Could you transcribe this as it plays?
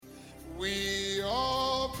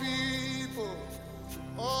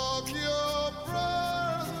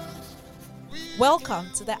Welcome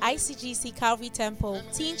to the ICGC Calvary Temple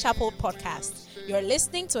Teen Chapel podcast. You're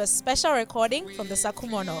listening to a special recording from the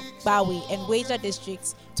Sakumono, Bawi, and Wager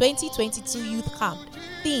Districts 2022 Youth Camp,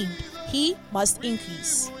 themed, He Must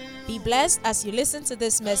Increase. Be blessed as you listen to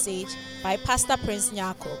this message by Pastor Prince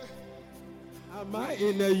Nyako. Am I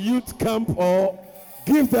in a youth camp or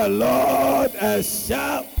give the Lord a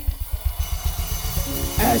shout?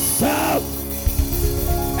 A shout!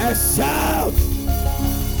 A shout!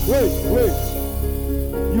 Wait.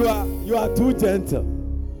 You are too gentle.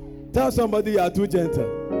 Tell somebody you are too gentle.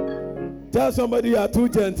 Tell somebody you are too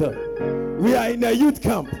gentle. We are in a youth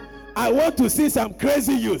camp. I want to see some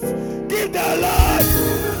crazy youth. Give the Lord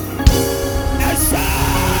a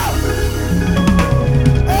shout!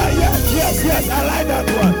 Yes, I like that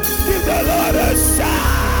one. Give the Lord a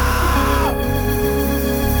shout!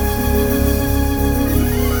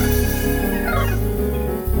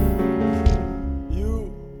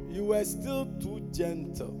 You were still too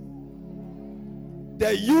gentle.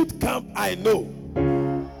 The youth camp I know,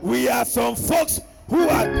 we are some folks who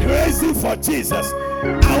are crazy for Jesus.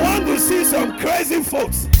 I want to see some crazy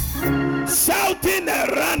folks shouting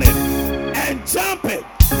and running and jumping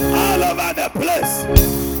all over the place.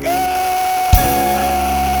 Good!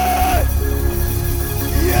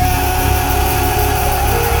 Yeah!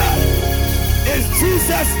 It's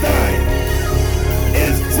Jesus time.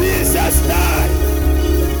 It's Jesus time.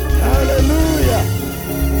 Hallelujah.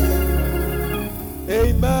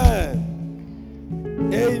 Amen.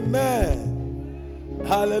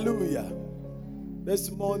 Hallelujah.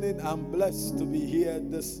 This morning I'm blessed to be here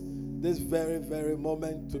this very, very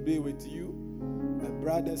moment to be with you, my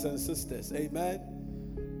brothers and sisters. Amen.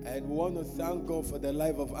 And we want to thank God for the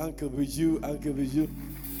life of Uncle Bijou. Uncle Bijou.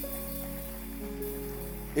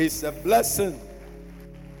 It's a blessing.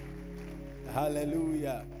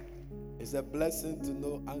 Hallelujah. It's a blessing to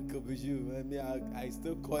know Uncle Bijou. I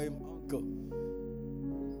still call him Uncle.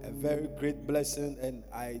 A very great blessing, and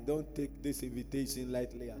I don't take this invitation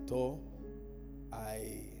lightly at all.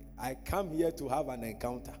 I come here to have an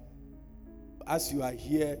encounter. As you are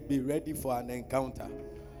here, be ready for an encounter.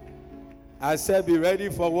 I said, be ready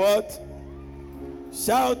for what?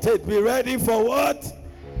 Shout it, be ready for what?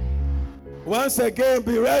 Once again,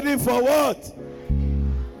 be ready for what?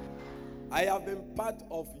 I have been part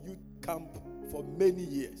of youth camp for many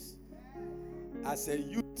years as a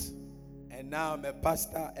youth, and now I'm a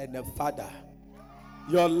pastor and a father.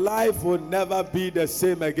 Your life will never be the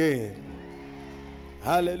same again.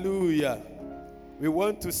 Hallelujah. We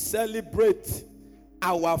want to celebrate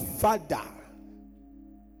our father,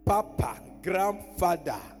 Papa,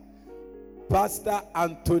 grandfather, Pastor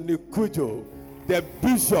Anthony Kujo, the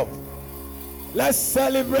bishop. Let's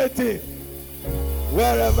celebrate him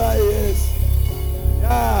wherever he is.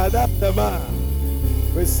 Yeah, that's the man.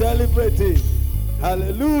 We're celebrating.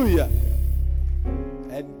 Hallelujah.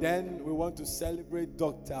 And then we want to celebrate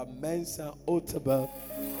Dr. Mensa Otabil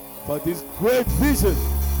for this great vision.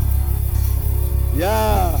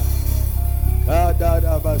 Yeah. I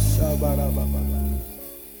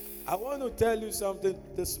want to tell you something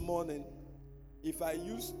this morning. If I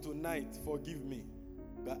use tonight, forgive me,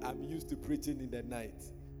 but I'm used to preaching in the night.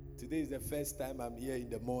 Today is the first time I'm here in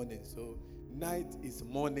the morning, so night is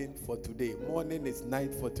morning for today. Morning is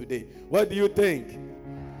night for today. What do you think?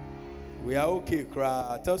 We are okay,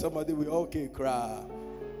 cry. Tell somebody we're okay, cry.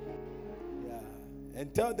 Yeah.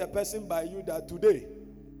 And tell the person by you that today,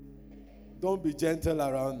 don't be gentle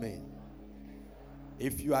around me.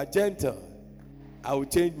 If you are gentle, I will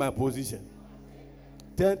change my position.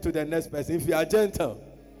 Turn to the next person. If you are gentle,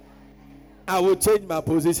 I will change my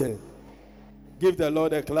position. Give the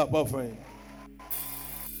Lord a clap offering.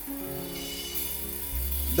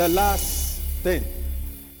 The last thing.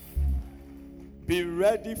 Be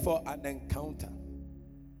ready for an encounter.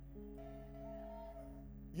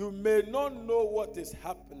 You may not know what is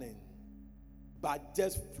happening, but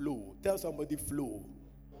just flow. Tell somebody flow.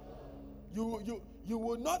 You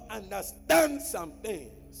will not understand some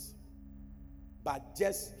things, but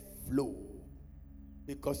just flow.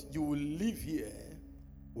 Because you will live here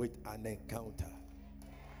with an encounter.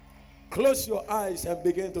 Close your eyes and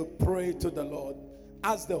begin to pray to the Lord.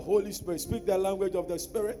 Ask the Holy Spirit. Speak the language of the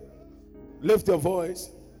Spirit. Lift your voice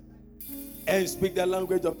and speak the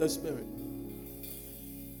language of the Spirit.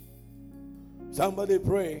 Somebody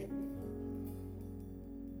pray.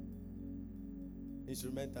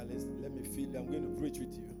 Instrumentalist, let me feel. I'm going to preach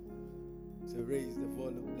with you. So raise the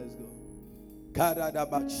volume. Let's go.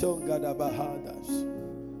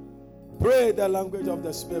 Pray the language of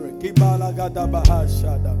the Spirit.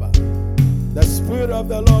 The Spirit of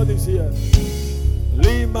the Lord is here.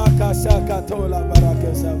 Lima kasaka tola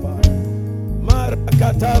barakesava.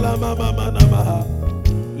 Marakatala mama manamaha.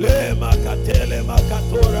 Le makatele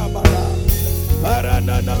makatora bara.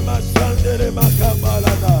 Baranana masandere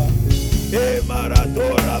makabalana. E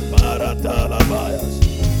maradora paratala bayas.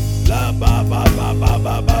 La baba baba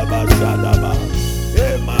baba shadaba. E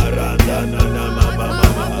marandana mama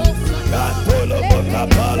mama. Katolo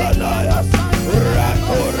mokapala dayas.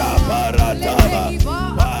 Rakora paratala.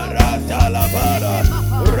 Paratala bara.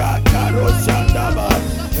 Rakaro shandaba.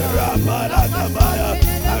 Rabaradabaya.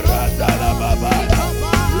 Aradala babaya.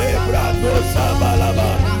 Lebrado sabalaba.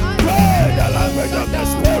 Pray the language of the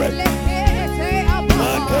spirit.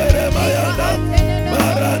 Makere mayanda.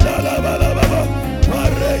 Maradala balababa.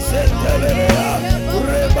 Mareshentelea.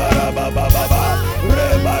 Rebarabababa.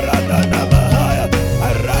 Rebaradana mahaya.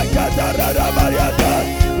 Arakadarabayada.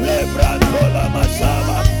 Lebrandola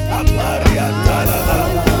masama. Amariantala.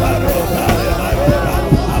 Marokale marora.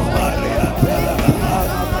 Amariantala.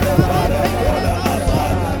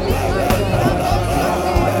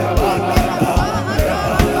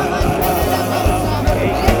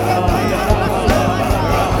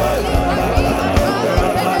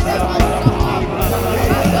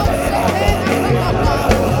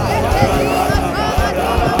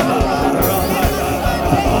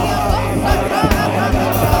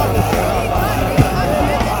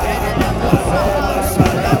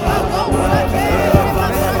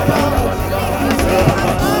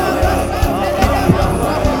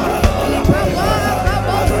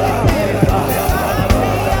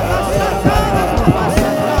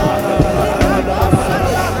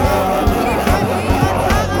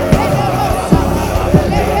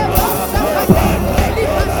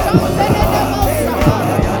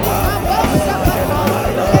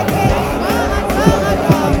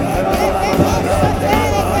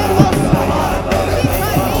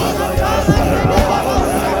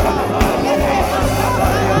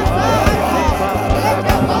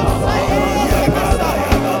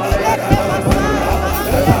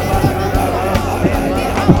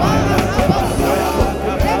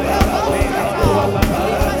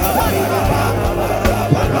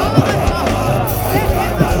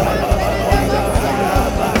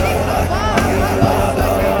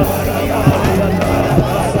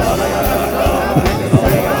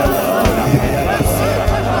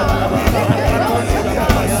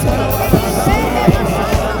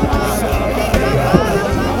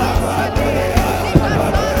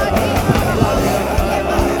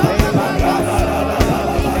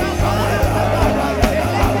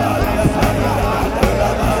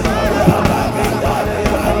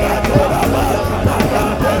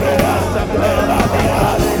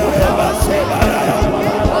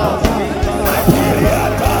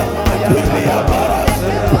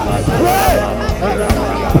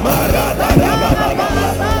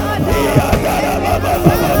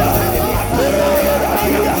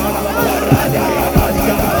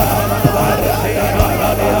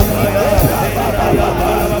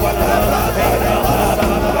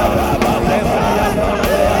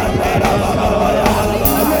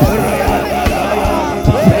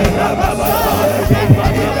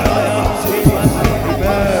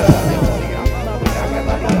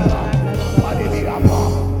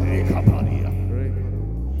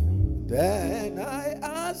 Then I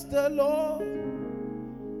asked the Lord,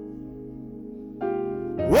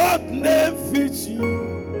 what name fits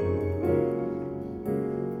you?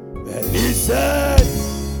 And he said,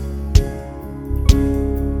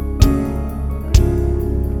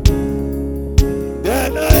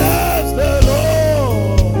 then I asked the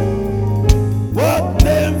Lord, what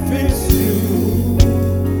name fits you?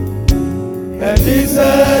 And he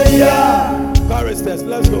said, yeah. Choristers,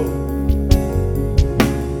 let's go.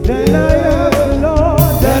 Then I asked the Lord,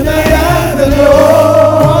 Then I asked the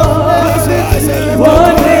Lord,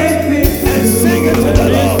 what name fits you? and sing it to the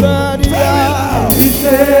Lord. Very loud. He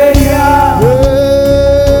said, yeah.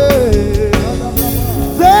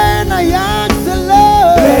 Then I asked the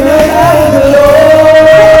Lord,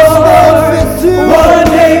 what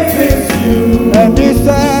name fits you? And he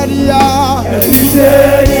said, yeah. And he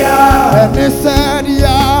said, yeah. And he said,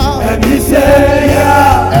 yeah. And he said,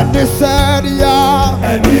 yeah. And he said, yeah.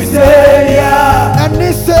 And he said, yeah. And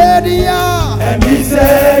he said, yeah. And he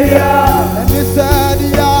said, yeah. And he said,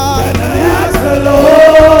 yeah. And I asked the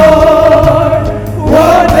Lord,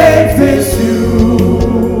 what name fits you?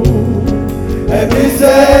 And he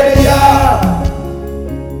said, yeah.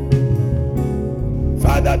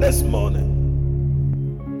 Father, this morning,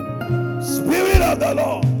 Spirit of the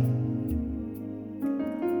Lord,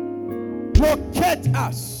 locate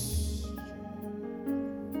us.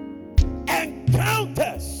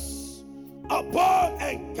 Encounters upon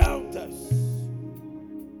encounters.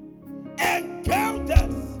 Encounters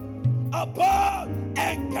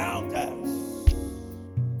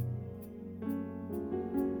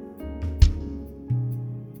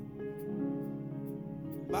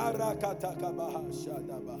Marakatakabaha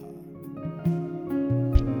Shadabaha.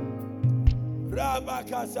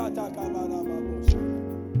 Rabakasatakabarababo.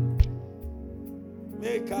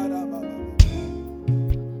 Mekarababa.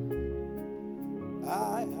 I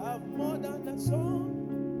have more than a song.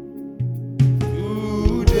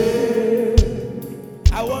 Today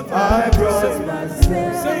I want to brought myself.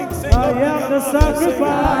 sing. I am the sacrifice. I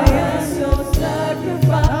am your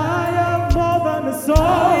sacrifice. I am more than a song. I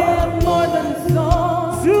am more than a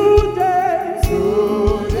song. Today,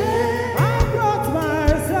 Today, I brought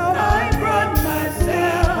myself. I brought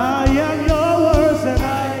myself. I am your worship. I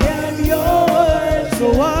am your worship. So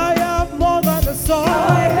I am more than a song. I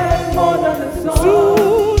am more than a song.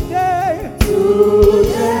 Today,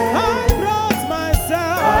 Today, I brought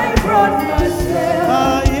myself. I brought myself. I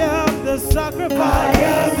am the sacrifice. I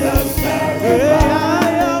am the sacrifice. I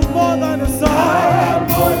am more than a song. I am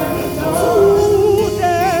more than a song.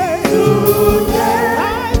 Today, Today, I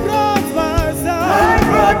brought myself. I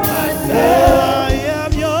brought myself. I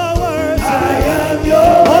am your worship. I am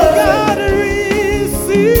your Oh God,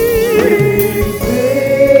 receive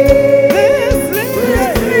this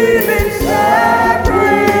living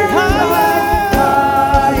sacrifice.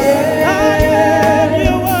 I am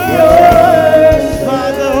your worship.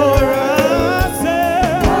 Father, I say,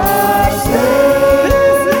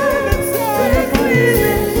 this living sacrifice.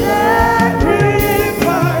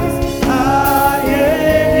 I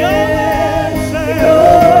am your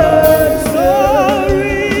worship. So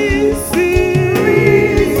receive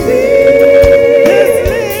this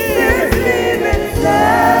living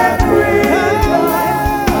sacrifice.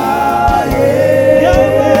 Your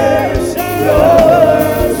worship.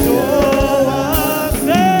 So I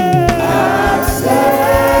say,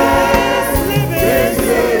 this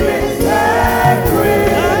living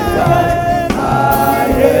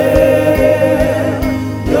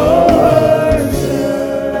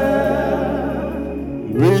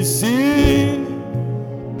receive.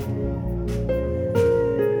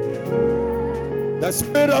 The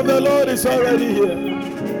Spirit of the Lord is already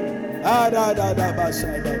here. Ah, da, da, da, ba, sha,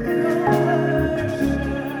 da, ba.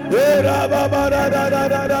 Eh, da, ba, ba, da, da, da,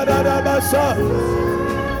 da, da, da, da, ba, sha.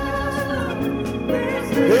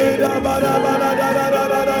 Eh, da, ba, da, ba, da, da, da, da,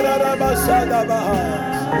 da, da, da, da, ba, sha, da, ba, ha.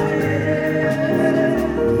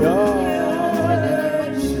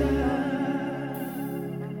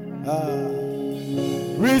 Ah.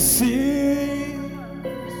 Receive.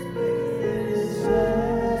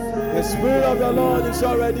 The Spirit of the Lord is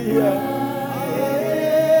already here.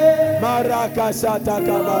 Marakasata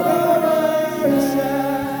kabara.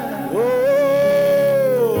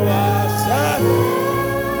 Oh, Asa.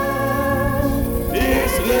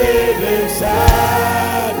 This living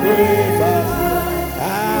sacrifice.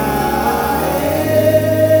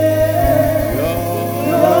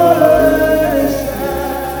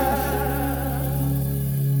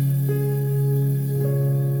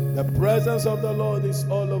 The presence of the Lord is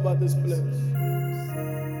all over this place.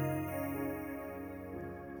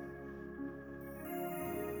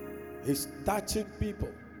 He's touching people.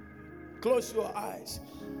 Close your eyes.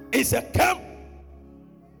 It's a camp.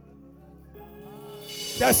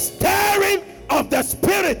 The stirring of the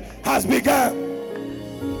Spirit has begun.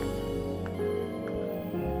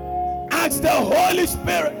 Ask the Holy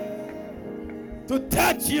Spirit to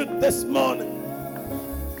touch you this morning.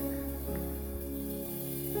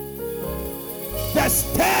 The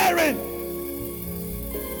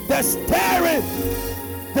stirring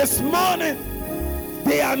this morning,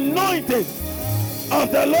 the anointing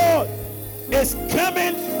of the Lord is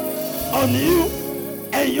coming on you,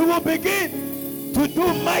 and you will begin to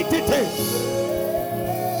do mighty things.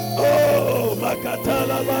 Oh,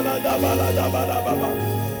 makatala balada balada balada.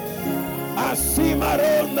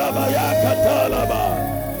 Asimaronda bayakatala ba.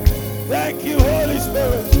 Thank you, Holy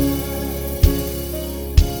Spirit.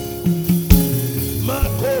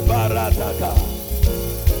 Mako barataka.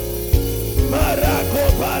 Marako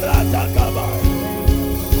barataka ba.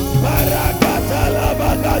 Barakatala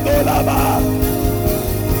bagadola ba.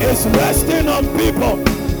 It's resting on people.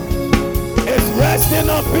 It's resting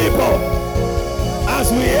on people.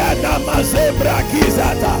 As we had Namazebra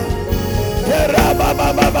Kizata.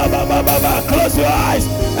 Close your eyes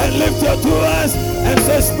and lift your two hands and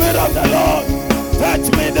say, Spirit of the Lord,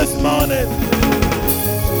 touch me this morning.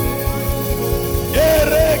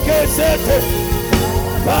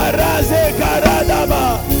 Paraze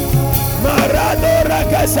karadaba, marado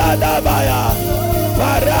rakasadabaya,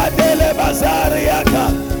 paradele bazariaka,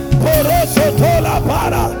 poroso tola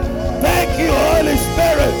para. Thank you, Holy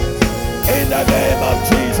Spirit, in the name of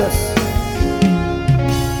Jesus.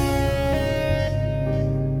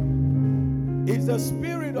 It's the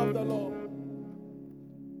Spirit of the Lord.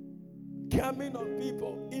 coming on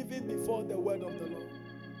people even before the word of the Lord.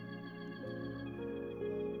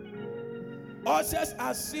 Ushers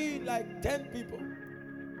are seeing like 10 people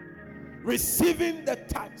receiving the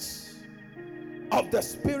touch of the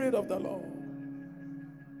Spirit of the Lord.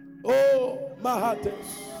 Oh, Mahates.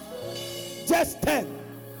 Just 10.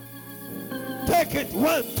 Take it.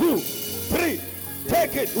 1, 2, 3.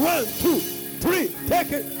 Take it. 1, 2, 3.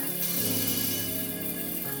 Take it.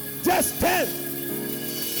 Just 10.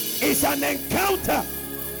 It's an encounter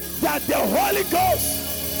that the Holy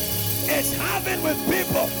Ghost is having with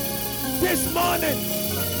people this morning.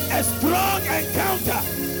 A strong encounter.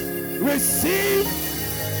 Receive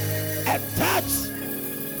a touch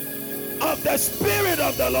of the Spirit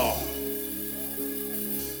of the Lord.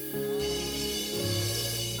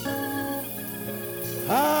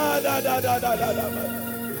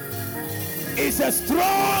 It's a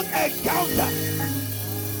strong encounter.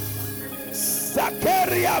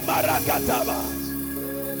 Zakaria Marakataba.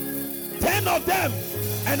 10 of them,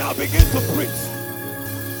 and I'll begin to preach.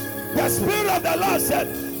 The Spirit of the Lord said,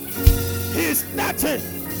 He is touching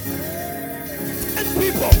 10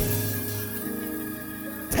 people.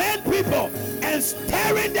 10 people and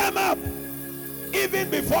stirring them up even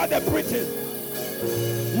before the preaching.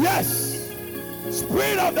 Yes.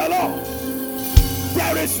 Spirit of the Lord,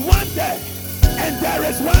 there is one there and there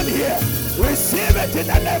is one here. Receive it in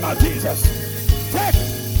the name of Jesus. Take it.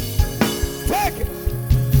 Take it.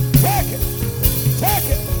 Take it. Take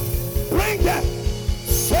it. Bring them.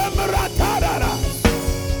 Semratararas.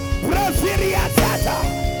 Brasiliatata.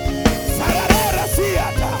 Sararera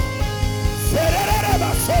siata. Serere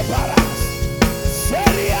basoparas.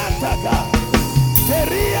 Seriataka.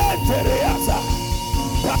 Seriateriasa.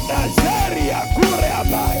 Patazeria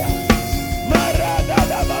Kureabaya Marada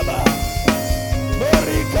da Baba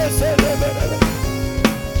Morika Celebele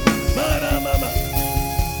Mana Mama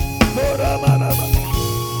Mora Manama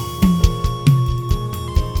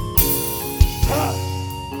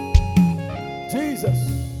Jesus.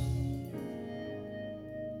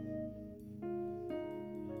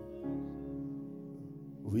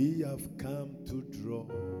 We have come to draw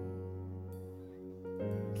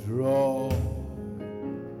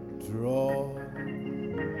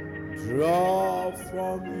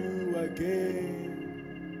from you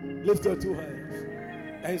again. Lift your 2 hands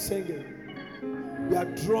and sing it. We are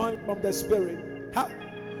drawing from the Spirit. How?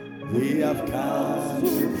 We have come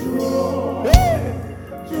to draw. Hey!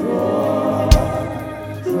 Draw.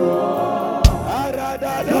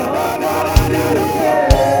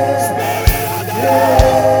 Spirit of the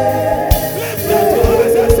Lord. Lift your 2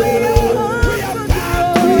 hands and sing it. We have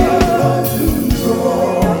come to draw.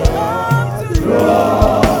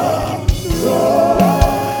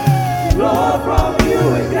 From you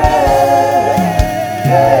again.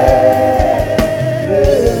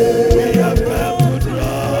 We have come to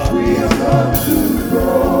draw. We have come to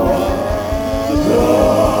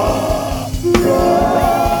draw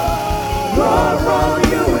from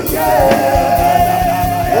you again.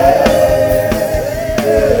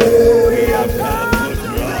 We have come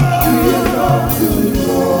to draw. We have come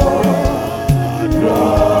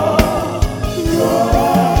to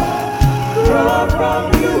draw from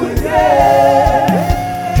you again.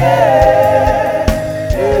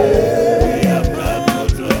 We have come to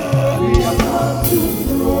draw. We have come to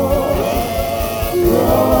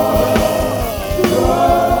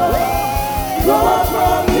draw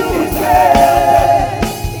from you again.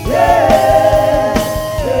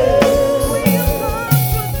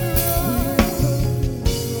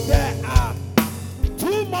 There are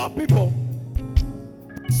 2 more people.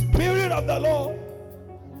 Spirit of the Lord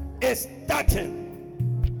is touching.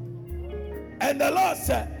 And the Lord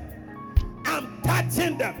said, I'm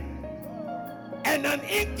touching them. And an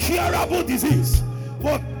incurable disease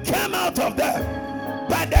will come out of them.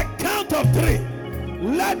 By the count of 3,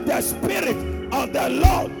 let the Spirit of the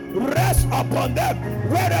Lord rest upon them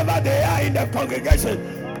wherever they are in the congregation.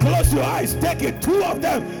 Close your eyes. Take it. 2 of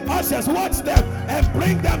them. Ushers, watch them and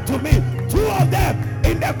bring them to me. 2 of them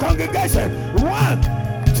in the congregation. 1,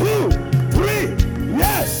 2, 3.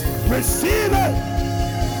 Yes. Receive it.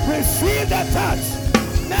 Receive the touch.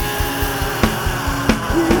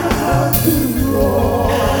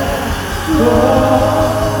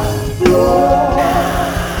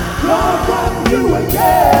 Draw from you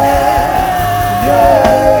again.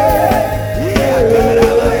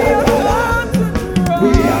 We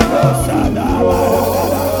are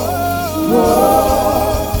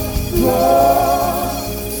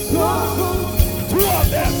Two of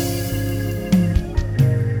them.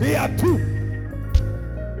 They are 2.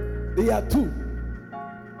 They are 2.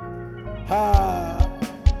 Ha.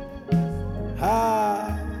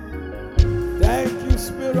 Ha.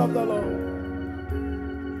 Spirit of the Lord.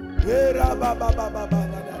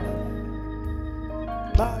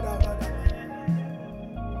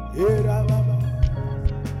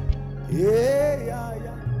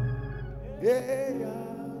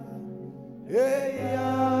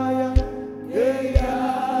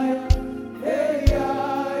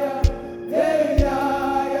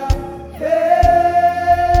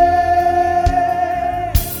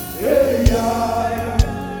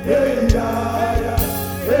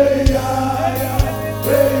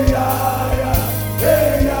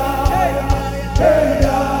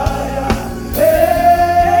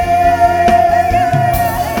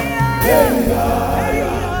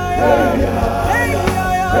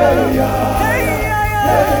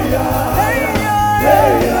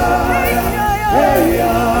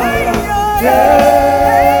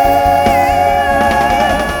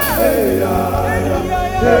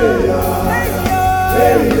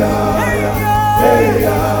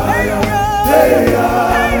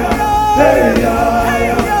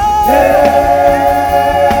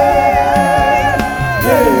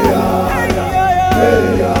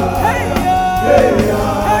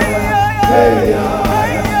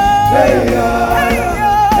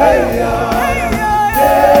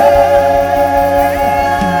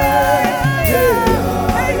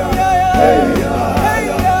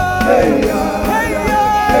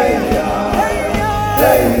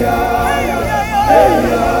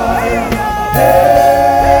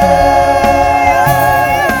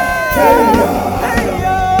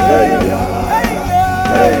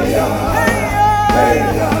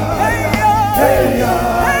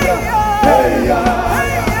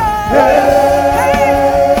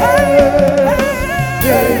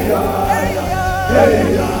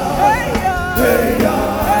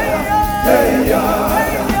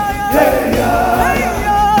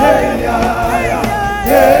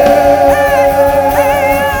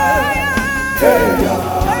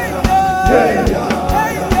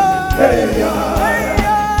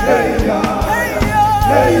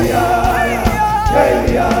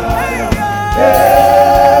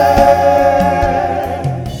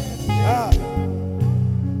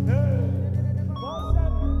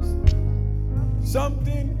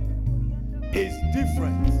 Something is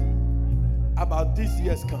different about this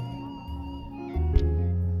year's camp.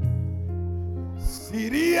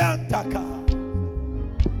 Syrian Taka.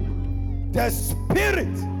 The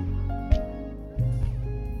Spirit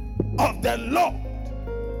of the Lord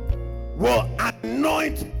will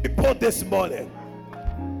anoint people this morning.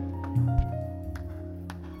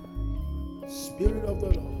 Spirit of the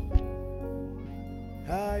Lord.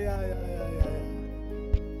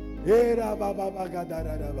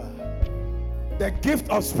 The gift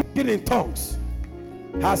of speaking in tongues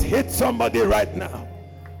has hit somebody right now.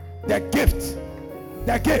 The gift.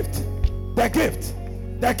 The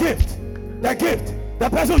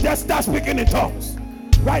person who just starts speaking in tongues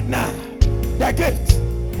right now. The gift.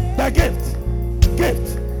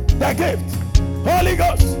 Holy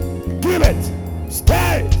Ghost, give it.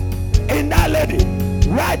 Stay in that lady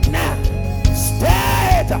right now.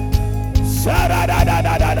 Stay it up. Stay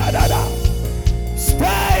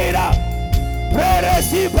it up.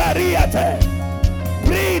 Peresi bariate.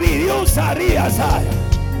 Bridi usaria saya.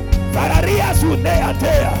 Fararia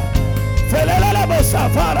suneatea. Felelele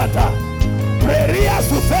bosafarata. Preria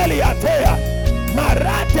sufeliatea.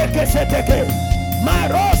 Marate keseteke.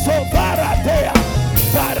 Maroso faratea.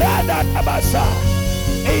 Parada tabasa.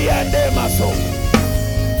 In the name of soul.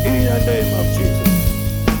 In the name of Jesus.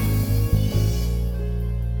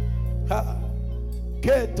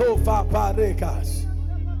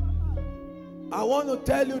 I want to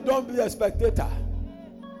tell you, don't be a spectator.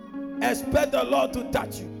 Expect the Lord to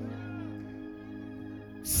touch you.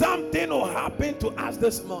 Something will happen to us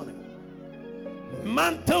this morning.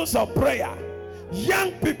 Mantles of prayer.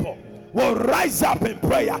 Young people will rise up in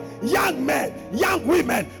prayer. Young men, young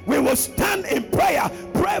women, we will stand in prayer.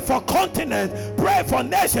 Pray for continents, pray for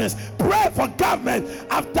nations, pray for government.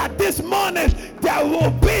 After this morning, there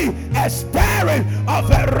will be a stirring of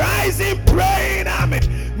a rising praying army.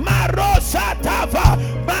 Marosatava,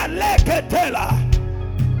 Maleketela.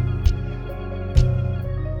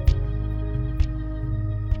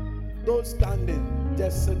 Don't stand in,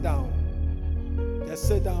 just sit down. Just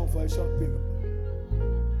sit down for a short period.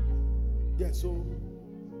 Yeah, so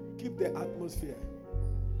keep the atmosphere.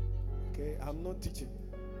 Okay, I'm not teaching.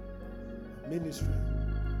 Ministry.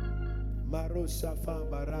 Marosafa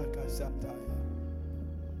baraka sataya.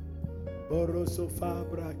 Borosofa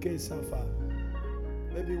brake safa.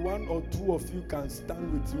 Maybe one or two of you can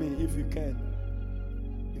stand with me if you can.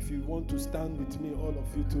 If you want to stand with me, all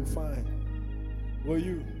of you too, fine. Will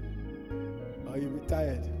you? Or you'll be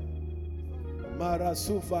tired.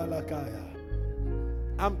 Marasufa Lakaya.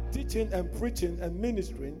 I'm teaching and preaching and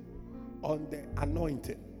ministering on the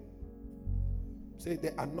anointing. Say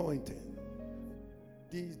the anointing.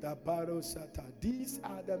 These the parosata. These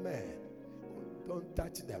are the men. Don't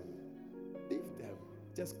touch them. Leave them.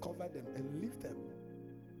 Just cover them and leave them.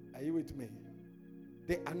 Are you with me?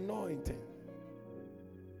 The anointing.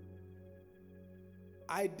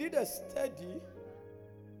 I did a study.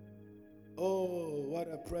 Oh, what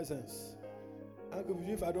a presence. Uncle,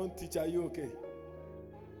 if I don't teach, are you okay?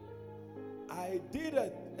 I did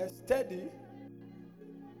a study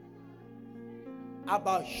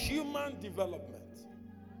about human development.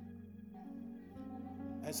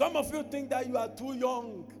 And some of you think that you are too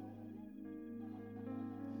young.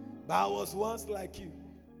 But I was once like you.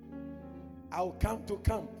 I'll come to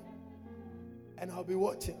camp and I'll be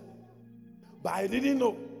watching. But I didn't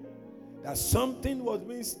know that something was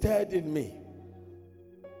being stirred in me.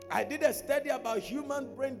 I did a study about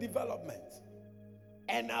human brain development.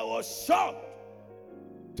 And I was shocked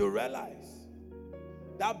to realize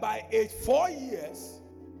that by age 4 years,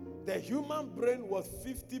 the human brain was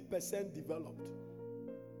 50% developed,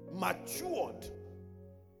 matured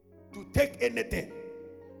to take anything.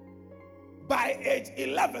 By age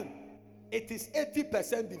 11, it is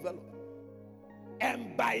 80% developed.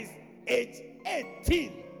 And by age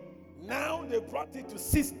 18, now they brought it to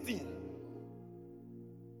 16.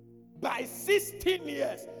 By 16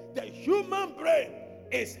 years, the human brain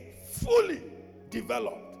is fully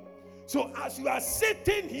developed. So as you are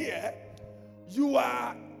sitting here, you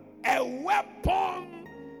are a weapon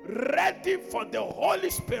ready for the Holy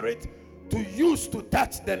Spirit to use to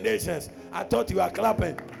touch the nations. I thought you were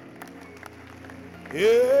clapping.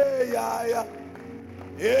 Hey, yeah, yeah.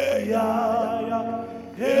 Hey, yeah, yeah.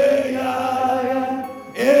 Hey, yeah,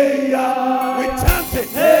 yeah. Hey, yeah. We chant it.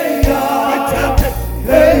 Hey, yeah. We chant it.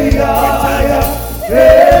 Hey, yeah, yeah.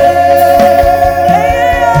 Hey,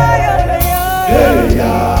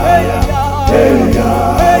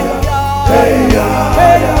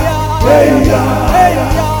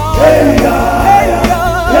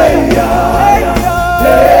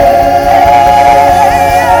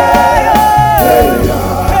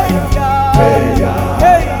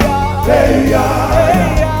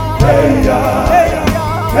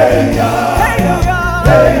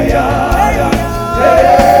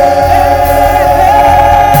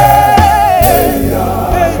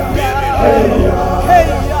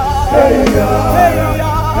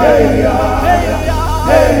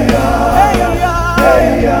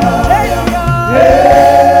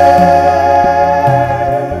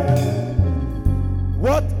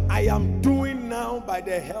 What I am doing now by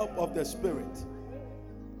the help of the Spirit,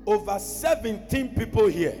 over 17 people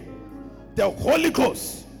here, the Holy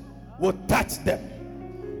Ghost will touch them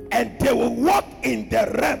and they will walk in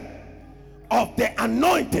the realm of the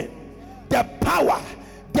anointing, the power,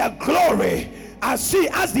 the glory. I see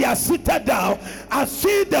as they are seated down, I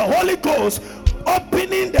see the Holy Ghost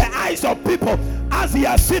opening the eyes of people as they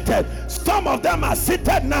are seated. Some of them are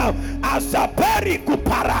seated now as a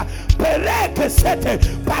perikupara, perekesete,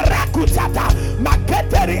 parakutata,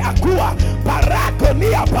 maketeri akua,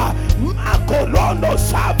 parakoniapa, makorono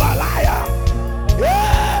sabalaya.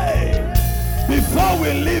 Hey! Before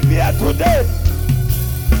we leave here today,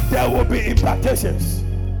 there will be impartations.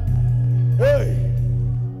 Hey!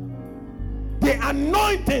 The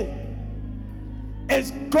anointing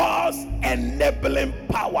is God's enabling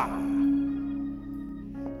power.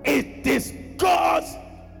 It is God's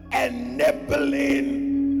enabling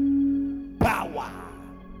power.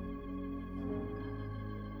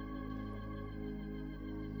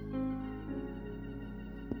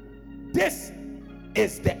 This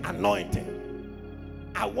is the anointing.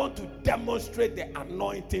 I want to demonstrate the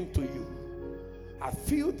anointing to you. I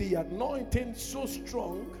feel the anointing so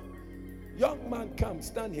strong. Young man, come,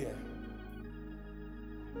 stand here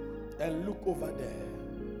and look over there.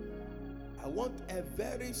 I want a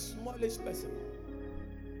very smallish person.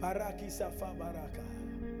 Parakisa baraka.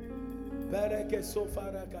 Pereke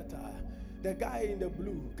sofarakata. The guy in the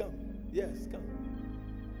blue, come. Yes, come.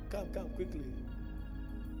 Come quickly.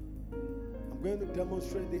 I'm going to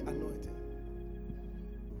demonstrate the anointing.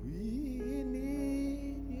 We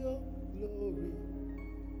need your glory.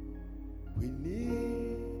 We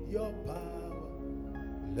need your power.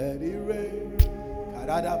 Let it rain.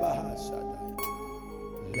 Let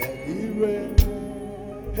it rain.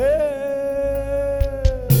 Hey,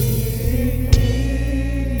 we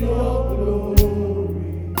need your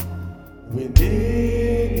glory. We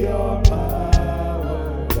need your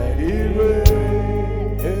power. Let it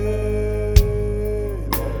rain. Hey,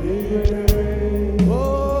 let it rain.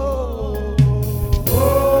 Oh,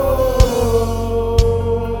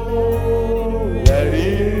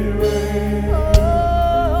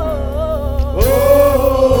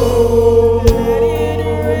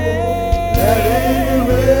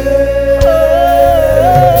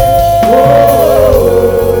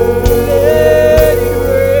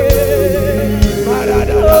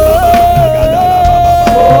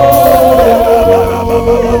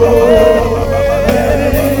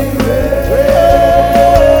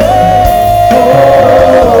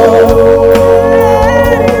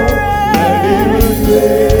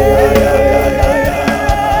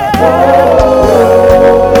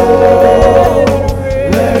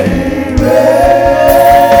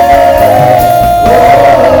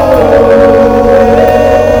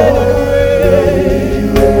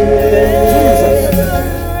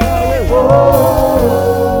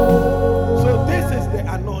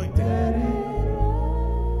 anointing.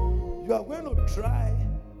 You are going to try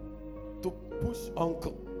to push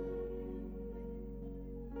uncle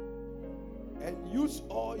and use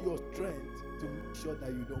all your strength to make sure that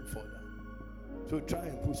you don't fall down. So try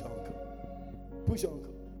and push uncle. Push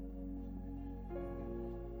uncle.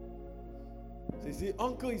 So you see,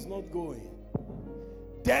 uncle is not going.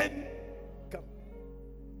 Then come.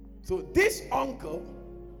 So this uncle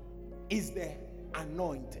is the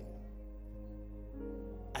anointing.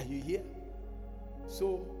 Are you here?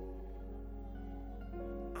 So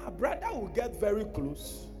our brother will get very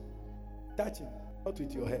close. Touch him. Not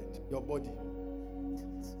with your head, your body.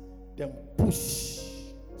 Then push.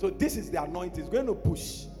 So this is the anointing. It's going to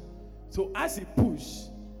push. So as he push,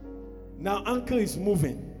 now uncle is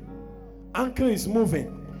moving. Uncle is moving.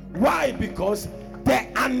 Why? Because the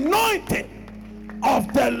anointing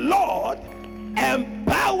of the Lord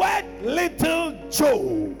empowered little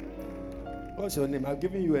Joe. What's your name? I'm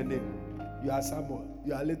giving you a name. You are Samuel.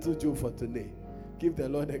 You are little Joe for today. Give the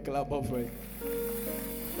Lord a clap offering.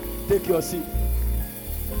 Take your seat.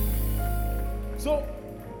 So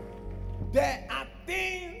there are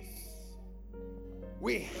things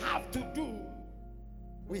we have to do.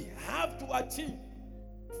 We have to achieve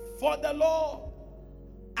for the Lord.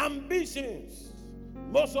 Ambitions.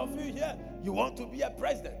 Most of you here, you want to be a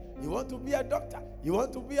president. You want to be a doctor. You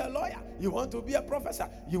want to be a lawyer. You want to be a professor.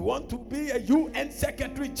 You want to be a UN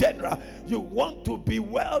Secretary General. You want to be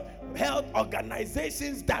World Health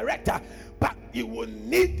Organization's director. But you will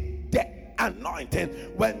need the anointing.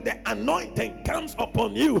 When the anointing comes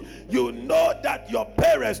upon you, you know that your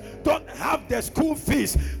parents don't have the school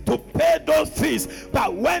fees to pay those fees.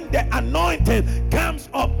 But when the anointing comes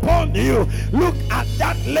upon you, look at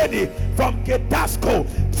that lady from Kedasco,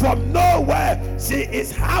 from nowhere. She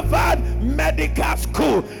is Harvard Medical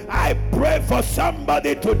School. I pray for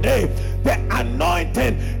somebody today. The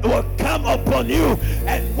anointing will come upon you,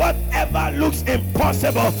 and whatever looks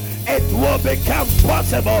impossible, it will become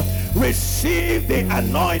possible. Receive the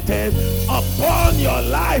anointing upon your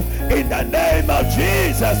life in the name of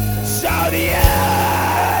Jesus. Shout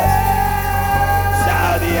yes!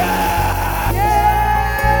 Shout yes!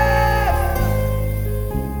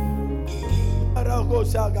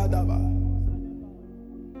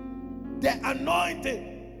 The anointing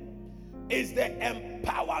is the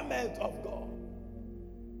empowerment of God.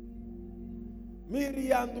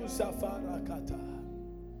 Miriandu Safara Kata.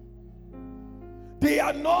 The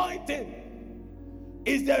anointing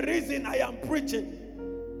is the reason I am preaching.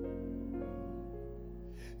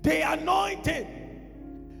 The anointing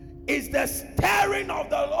is the stirring of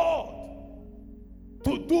the Lord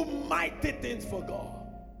to do mighty things for God.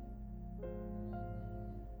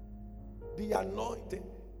 The anointing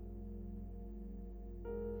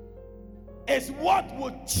is what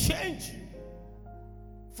will change you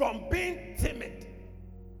from being timid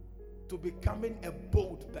to becoming a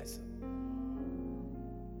bold person.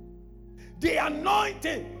 The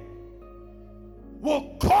anointing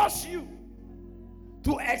will cause you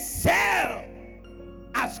to excel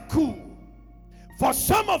at school. For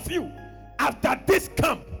some of you, after this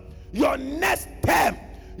camp, your next term,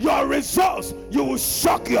 your results, you will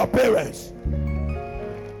shock your parents.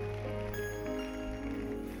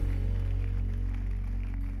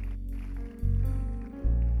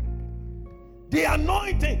 The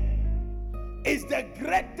anointing is the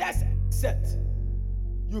greatest asset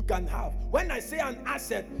you can have. When I say an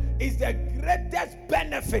asset, it's the greatest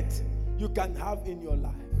benefit you can have in your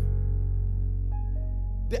life.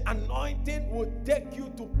 The anointing will take you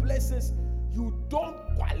to places you don't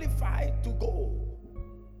qualify to go.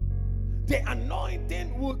 The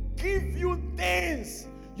anointing will give you things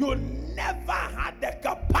you never had the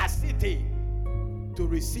capacity to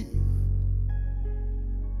receive.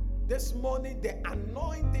 This morning, the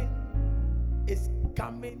anointing is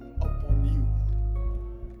coming upon you.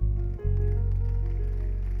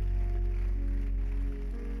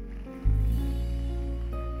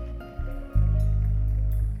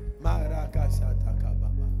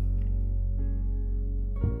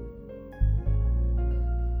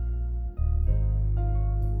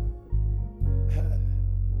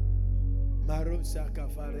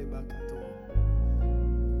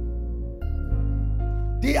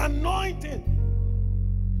 The anointing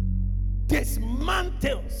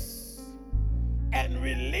dismantles and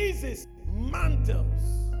releases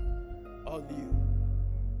mantles on you.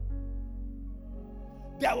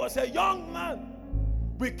 There was a young man.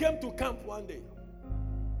 We came to camp one day,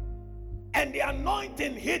 and the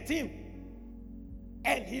anointing hit him,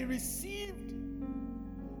 and he received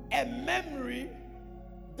a memory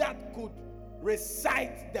that could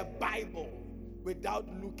recite the Bible without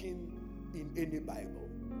looking in any Bible.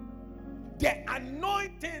 the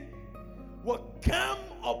anointing will come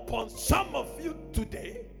upon some of you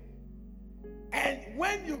today. And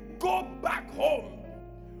when you go back home,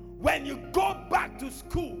 when you go back to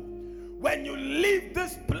school, when you leave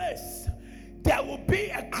this place, there will be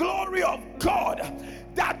a glory of God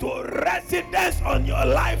that will residence on your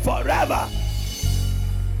life forever.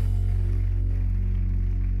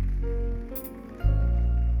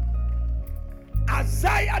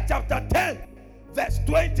 Isaiah chapter 10, verse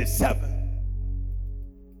 27.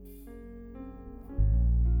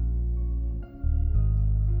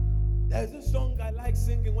 There's a song I like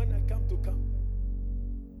singing when I come to camp.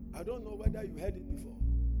 I don't know whether you heard it before.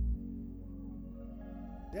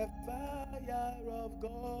 The fire of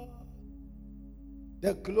God,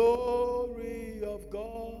 the glory of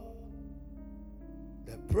God,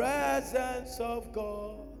 the presence of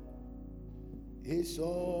God is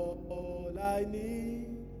all I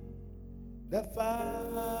need. The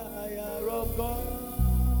fire of God,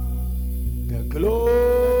 the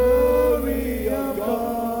glory of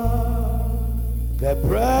God, the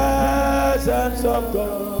presence of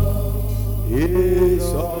God is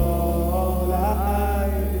all I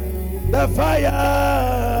need. The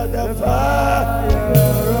fire of God,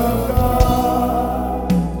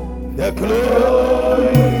 the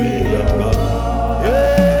glory of God.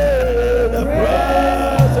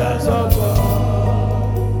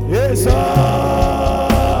 Yes,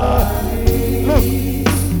 look,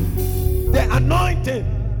 the anointing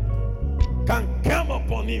can come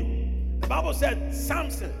upon you. The Bible said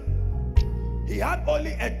Samson, he had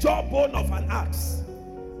only a jawbone of an ox.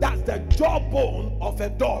 That's the jawbone of a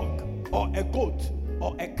dog or a goat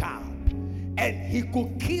or a cow. And he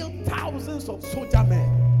could kill thousands of soldier men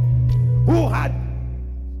who had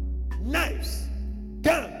knives,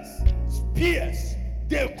 guns, spears.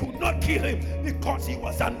 They could not kill him because he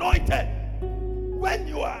was anointed. When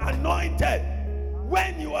you are anointed,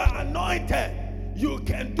 you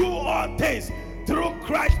can do all things through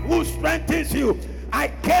Christ who strengthens you. I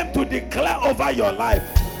came to declare over your life,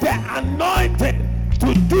 the anointing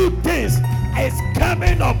to do things is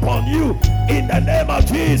coming upon you in the name of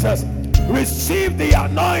Jesus. Receive the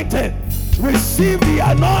anointing. Receive the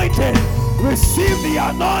anointing. Receive the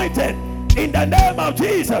anointing in the name of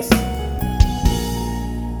Jesus.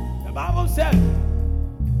 The Bible said,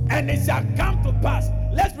 and it shall come to pass.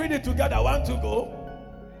 Let's read it together. 1, 2, go.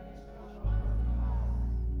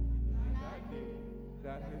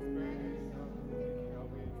 That his burden shall be taken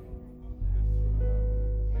away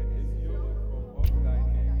and his yoke from off thy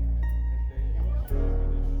neck,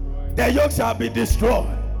 and the yoke shall be destroyed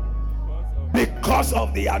because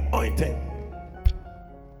of the anointing.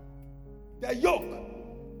 The yoke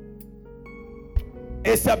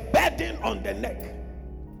is a burden on the neck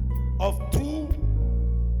of 2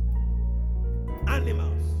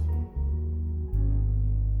 animals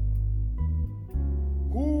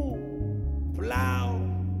who plow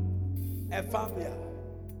a farmyard.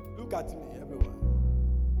 Look at me, everyone.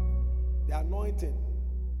 The anointing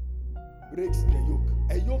breaks the yoke.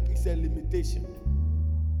 A yoke is a limitation.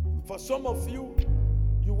 For some of you,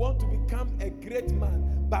 you want to become a great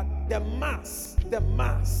man, but the mass,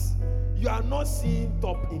 you are not seeing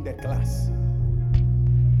top in the class.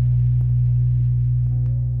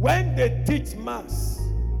 When they teach mass,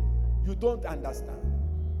 you don't understand.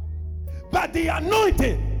 But the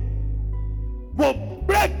anointing will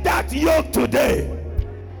break that yoke today.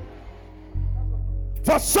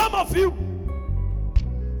 For some of you,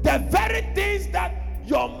 the very things that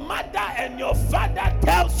your mother and your father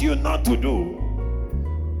tells you not to do,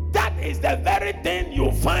 that is the very thing you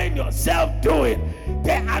find yourself doing.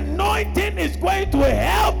 The anointing is going to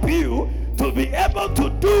help you to be able to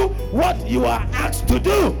do what you are asked to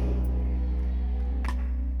do.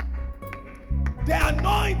 The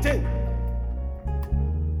anointing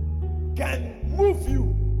can move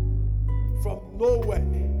you from nowhere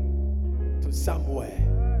to somewhere.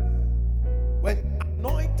 When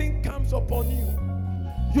anointing comes upon you,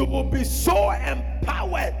 you will be so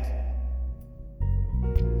empowered.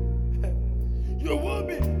 You will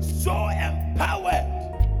be so empowered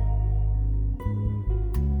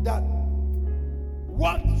that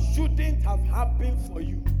what shouldn't have happened for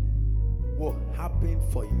you will happen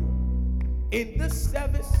for you. In this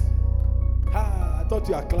service, I thought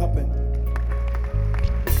you are clapping.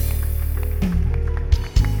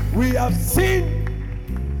 We have seen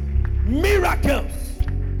miracles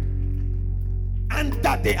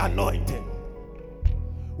under the anointing.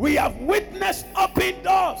 We have witnessed open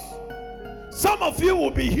doors. Some of you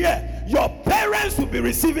will be here. Your parents will be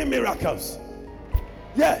receiving miracles.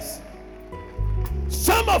 Yes.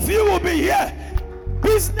 Some of you will be here.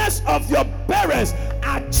 Business of your parents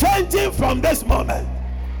are changing from this moment.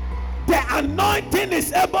 The anointing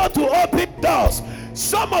is able to open doors.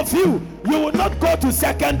 Some of you will not go to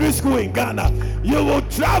secondary school in Ghana. You will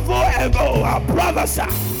travel and go, I prophesy.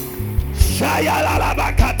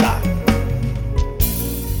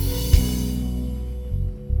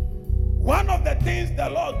 One of the things the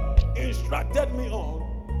Lord instructed me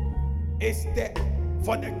on is that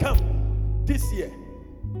for the camp this year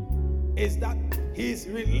is that He's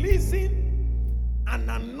releasing an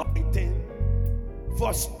anointing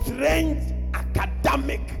for strange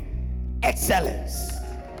academic excellence.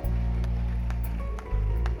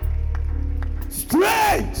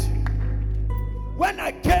 Strange. When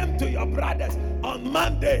I came to your brothers on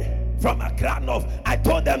Monday from Accra North, I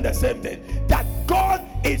told them the same thing, that God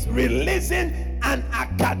is releasing an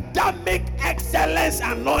academic excellence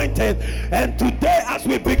anointing. And today as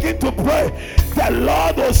we begin to pray, the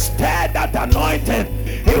Lord will stir that anointing.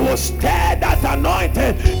 He will stir that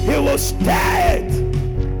anointing. He will stir it.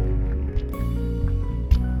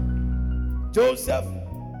 Joseph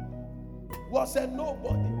was a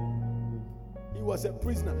nobody. He was a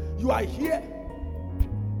prisoner. You are here.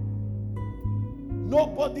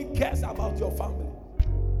 Nobody cares about your family.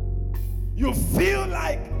 You feel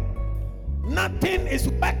like nothing is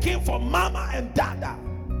working for mama and dada.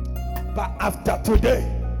 But after today,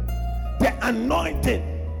 the anointing,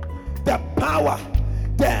 the power,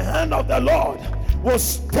 the hand of the Lord will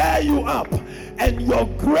stir you up, and your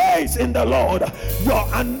grace in the Lord, your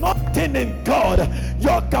anointing in God,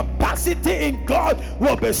 your capacity in God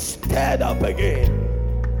will be stirred up again.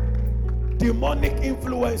 Demonic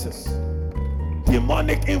influences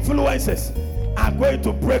are going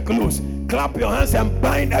to break loose. Clap your hands and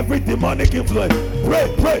bind every demonic influence.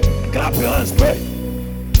 Pray, pray. Clap your hands, pray.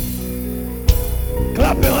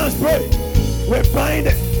 Clap your hands, pray. We bind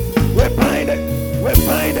it. We bind it. We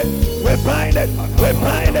bind it. We bind it. We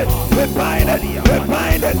bind it. We bind it. We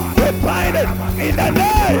bind it. We bind it. In the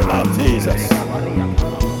name of Jesus.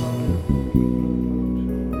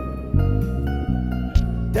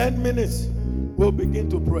 Ten minutes, we'll begin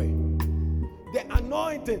to pray. The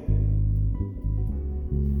anointing.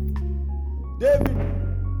 David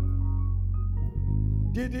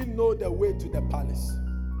didn't know the way to the palace,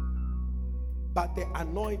 but the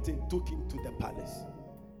anointing took him to the palace.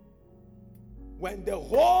 When the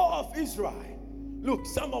whole of Israel, look,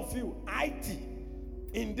 some of you, IT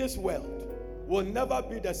in this world will never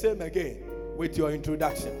be the same again with your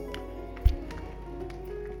introduction.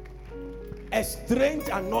 A strange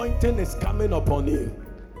anointing is coming upon you.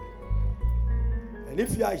 And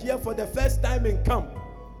if you are here for the first time in camp,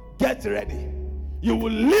 get ready. You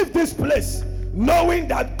will leave this place knowing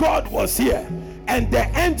that God was here and the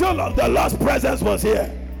angel of the Lord's presence was here.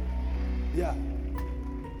 Yeah.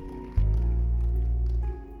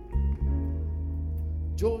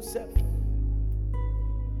 Joseph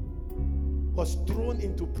was thrown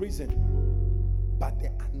into prison, but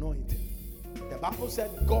the anointing, the Bible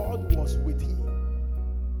said God was with him.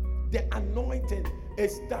 The anointing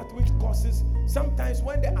is that which causes, sometimes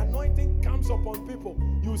when the anointing comes upon people,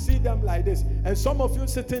 you see them like this. And some of you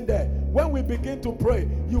sitting there, when we begin to pray,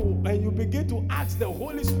 you begin to ask the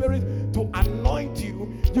Holy Spirit to anoint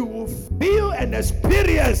you, you will feel and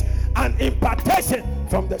experience an impartation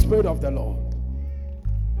from the Spirit of the Lord.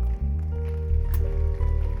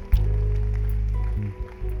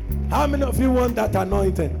 How many of you want that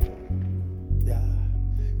anointing? Yeah.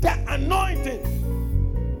 The anointing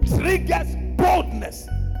triggers boldness.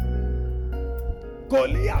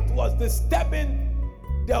 Goliath was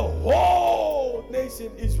disturbing the whole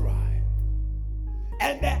nation Israel.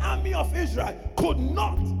 And the army of Israel could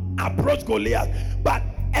not approach Goliath. But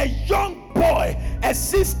a young boy, a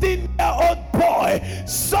 16-year-old boy,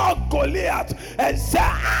 saw Goliath and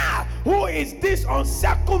said, who is this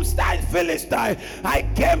uncircumcised Philistine? I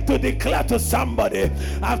came to declare to somebody,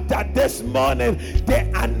 after this morning, the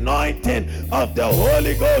anointing of the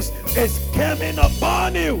Holy Ghost is coming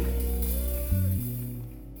upon you.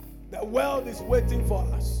 The world is waiting for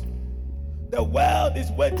us. The world is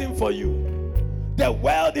waiting for you. The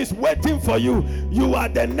world is waiting for you. You are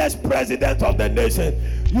the next president of the nation.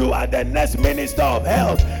 You are the next minister of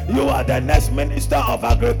health. You are the next minister of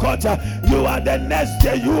agriculture. You are the next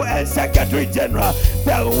UN Secretary General.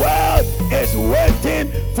 The world is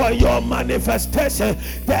waiting for your manifestation.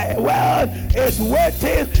 The world is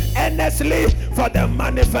waiting earnestly for the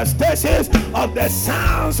manifestations of the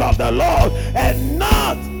sons of the Lord and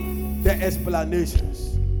not the explanations.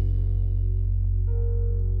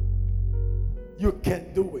 You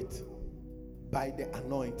can do it by the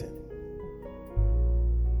anointing.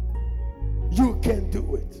 You can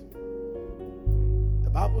do it. The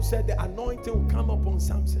Bible said the anointing will come upon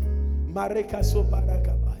Samson. Mareka so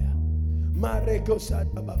barakabaya. Mareko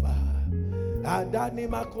sadababa. Adani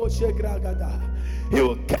mako shegragada. He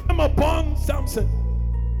will come upon Samson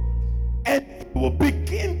and he will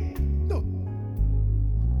begin. Look,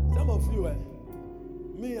 some of you,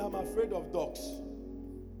 me, I'm afraid of dogs.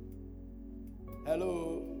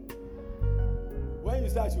 Hello. When you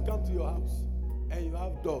say I should come to your house and you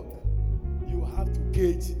have dog, you have to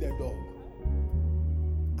cage the dog.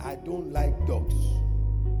 I don't like dogs.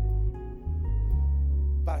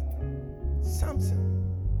 But Samson,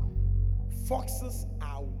 foxes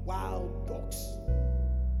are wild dogs.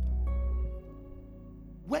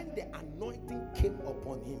 When the anointing came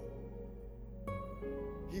upon him,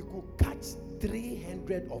 he could catch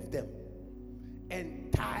 300 of them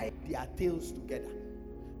and tie their tails together.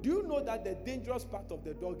 Do you know that the dangerous part of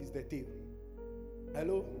the dog is the tail?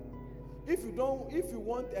 Hello? If you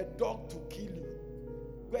want a dog to kill you,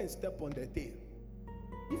 go and step on the tail.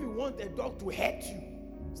 If you want a dog to hurt you,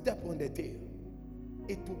 step on the tail.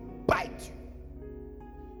 It will bite you.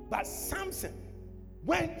 But Samson,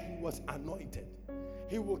 when he was anointed,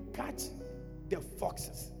 he will catch the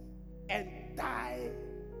foxes and tie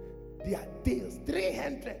their tails,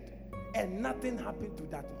 300, and nothing happened to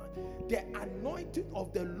that man. The anointing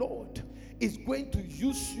of the Lord is going to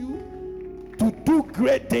use you to do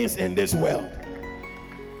great things in this world.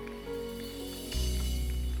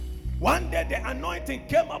 One day the anointing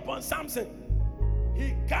came upon Samson.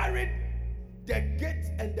 He carried the gates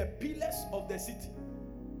and the pillars of the city.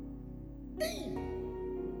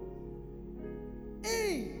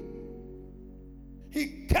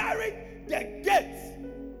 He carried the gates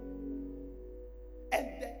and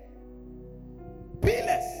the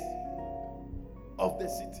pillars of the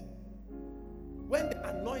city. When the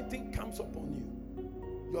anointing comes upon you,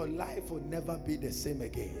 your life will never be the same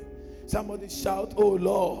again. Somebody shout, "Oh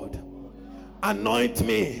Lord, anoint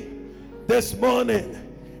me this morning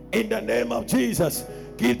in the name of Jesus."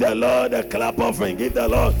 Give the Lord a clap offering. Give the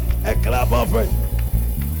Lord a clap offering.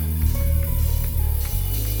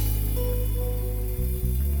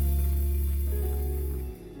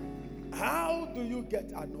 How do you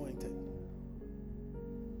get anointed?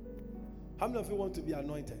 How many of you want to be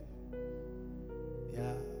anointed?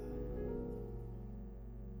 Yeah.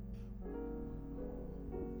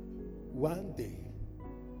 One day,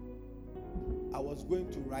 I was going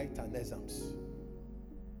to write an exams.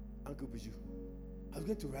 Uncle Biju, I was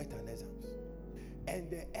going to write an exams. And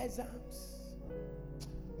the exams,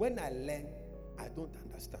 when I learn, I don't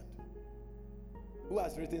understand. Who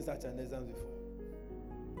has written such an exam before?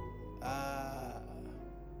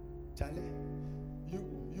 Charlie,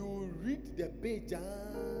 you read the page,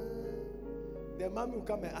 the mom will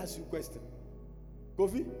come and ask you a question.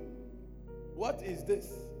 Kofi, what is this?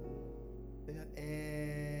 Then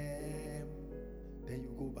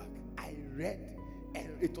you go back. I read, and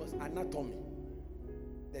it was anatomy,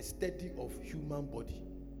 the study of human body.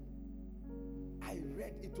 I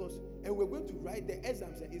read, it was, and we're going to write the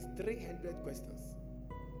exams. It's 300 questions.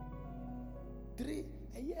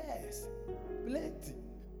 Yes, plenty.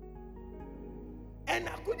 And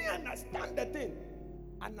I couldn't understand the thing.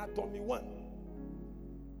 Anatomy 1.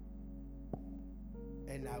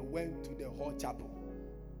 And I went to the whole chapel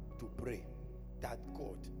to pray that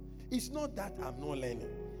God. It's not that I'm not learning.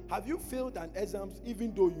 Have you failed an exam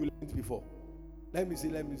even though you learned before? Let me see.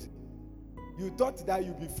 You thought that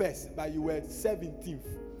you'd be first, but you were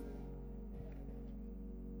 17th.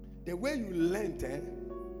 The way you learned,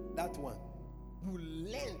 that one. You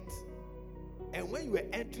learned. And when you were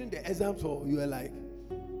entering the exams hall, you were like,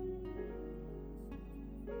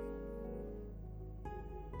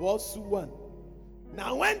 boss 1.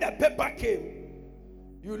 Now when the paper came,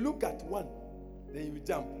 you look at 1, then you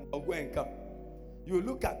jump, I'll go and come. You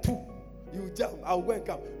look at 2, you jump, I'll go and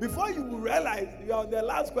come. Before you realize you are on the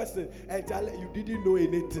last question, and you didn't know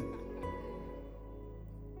anything.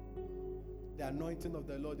 The anointing of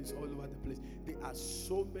the Lord is all over the place. There are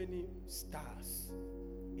so many stars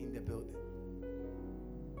in the building.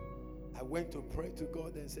 I went to pray to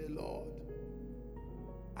God and say, Lord,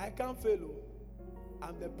 I can't fail.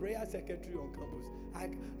 I'm the prayer secretary on campus.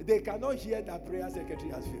 They cannot hear that prayer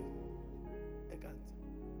secretary has failed. They can't.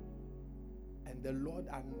 And the Lord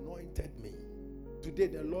anointed me. Today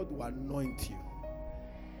the Lord will anoint you.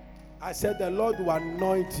 I said the Lord will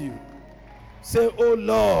anoint you. Say, oh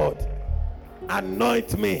Lord,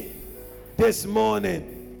 anoint me this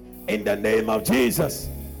morning in the name of Jesus.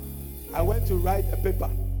 I went to write a paper.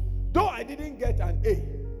 Though I didn't get an A,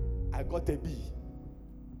 I got a B.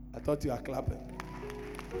 I thought you were clapping.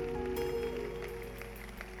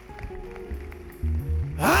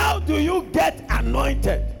 How do you get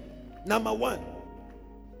anointed? Number one,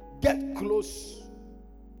 get close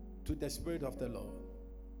to the Spirit of the Lord,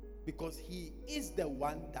 because He is the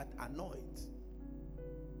one that anoints.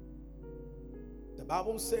 The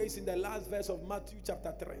Bible says in the last verse of Matthew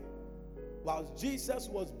chapter 3, whilst Jesus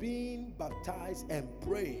was being baptized and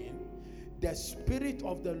praying, the Spirit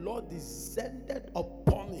of the Lord descended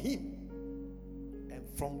upon Him. And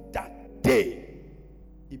from that day,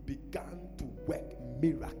 He began to work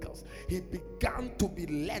miracles. He began to be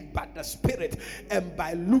led by the Spirit. And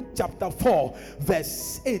by Luke chapter 4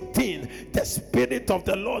 verse 18, the Spirit of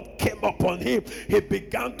the Lord came upon him. He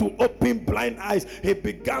began to open blind eyes. He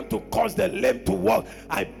began to cause the lame to walk.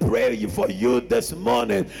 I pray for you this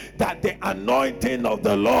morning that the anointing of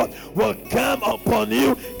the Lord will come upon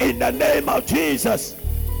you in the name of Jesus.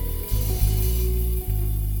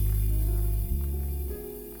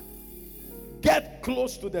 Get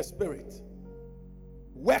close to the Spirit.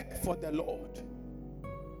 Work for the Lord.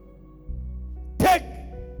 Take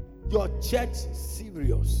your church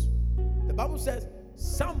serious. The Bible says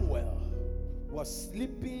Samuel was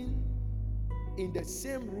sleeping in the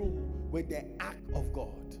same room with the ark of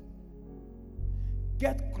God.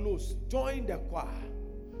 Get close. Join the choir.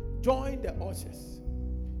 Join the ushers.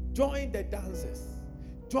 Join the dancers.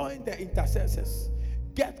 Join the intercessors.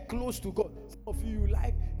 Get close to God. Some of you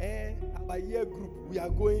like, our year group, we are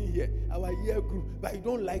going here. Our year group, but you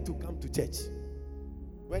don't like to come to church.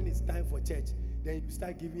 When it's time for church, then you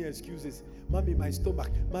start giving excuses. Mommy, my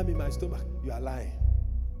stomach. Mommy, my stomach. You are lying.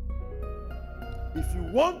 If you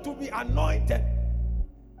want to be anointed,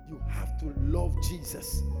 you have to love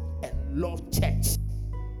Jesus and love church.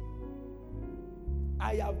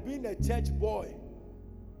 I have been a church boy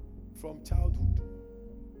from childhood.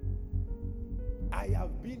 I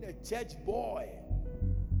have been a church boy.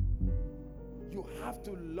 You have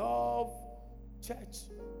to love church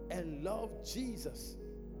and love Jesus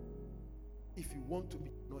if you want to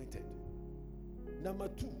be anointed. Number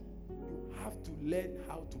two, you have to learn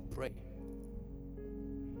how to pray.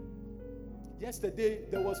 Yesterday,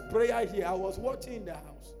 there was prayer here. I was watching in the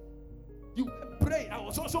house. You were praying. I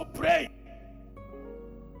was also praying.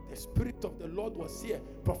 The Spirit of the Lord was here.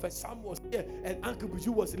 Prophet Sam was here. And Uncle Buju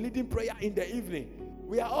was leading prayer in the evening.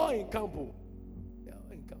 We are all in camp. We are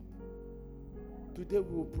all in camp. Today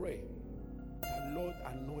we will pray that Lord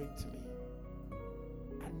anoint me.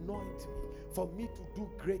 Anoint me. For me to do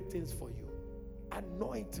great things for you.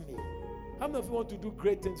 Anoint me. How many of you want to do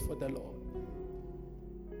great things for the Lord?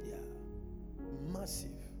 Yeah.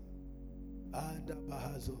 Massive.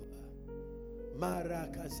 Adabahazola.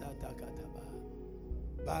 Marakasatakataba.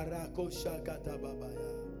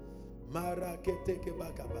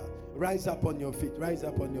 Rise up on your feet. Rise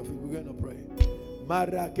up on your feet. We're going to pray. I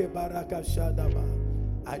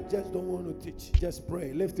just don't want to teach. Just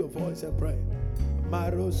pray. Lift your voice and pray.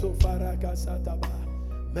 Maroso faraka sataba.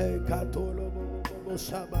 Mekatolo bobo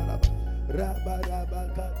shabaraba.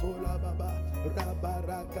 Rabaraba katola baba.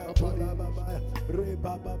 Rabaraka tola baba.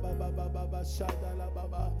 Reba baba baba shadala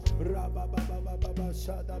baba. Rababa baba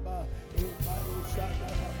shadaba. Ibaru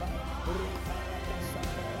shadaba. Rebaraka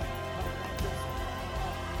shadaba.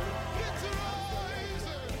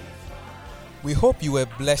 We hope you were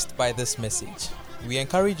blessed by this message. We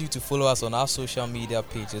encourage you to follow us on our social media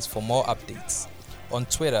pages for more updates. On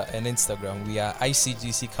Twitter and Instagram, we are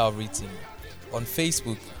ICGC Calvary Team. On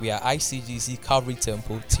Facebook, we are ICGC Calvary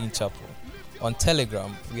Temple Teen Chapel. On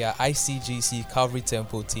Telegram, we are ICGC Calvary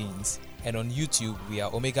Temple Teens. And on YouTube, we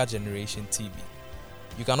are Omega Generation TV.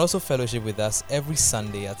 You can also fellowship with us every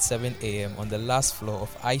Sunday at 7 a.m. on the last floor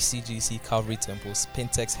of ICGC Calvary Temple's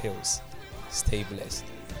Pentex Hills. Stay blessed.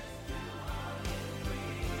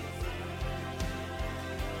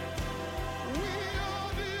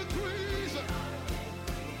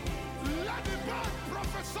 Let the band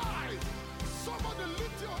prophesy. Somebody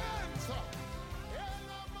lift your hands.